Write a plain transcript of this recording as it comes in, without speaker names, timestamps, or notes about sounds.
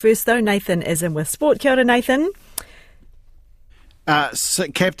First though, Nathan is in with Sport. Kia ora, Nathan.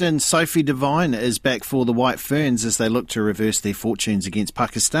 Captain Sophie Devine is back for the White Ferns as they look to reverse their fortunes against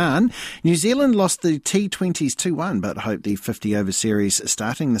Pakistan. New Zealand lost the T20s 2-1, but hope the 50-over series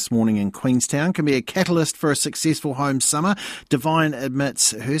starting this morning in Queenstown can be a catalyst for a successful home summer. Devine admits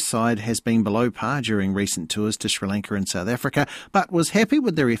her side has been below par during recent tours to Sri Lanka and South Africa, but was happy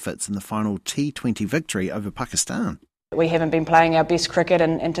with their efforts in the final T20 victory over Pakistan. We haven't been playing our best cricket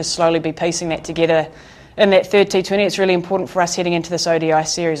and to slowly be piecing that together in that third T20, it's really important for us heading into this ODI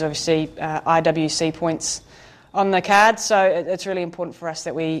series. Obviously, IWC points on the card, so it's really important for us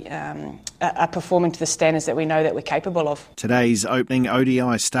that we are performing to the standards that we know that we're capable of. Today's opening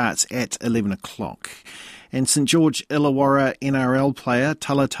ODI starts at 11 o'clock. And St George Illawarra NRL player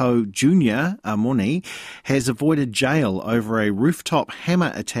Talato Jr. Amoni has avoided jail over a rooftop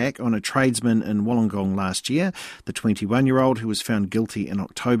hammer attack on a tradesman in Wollongong last year. The 21-year-old, who was found guilty in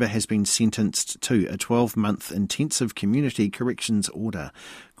October, has been sentenced to a 12-month intensive community corrections order.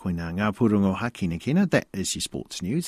 Koina ngā pūrongo haki na kena, that is your sports news.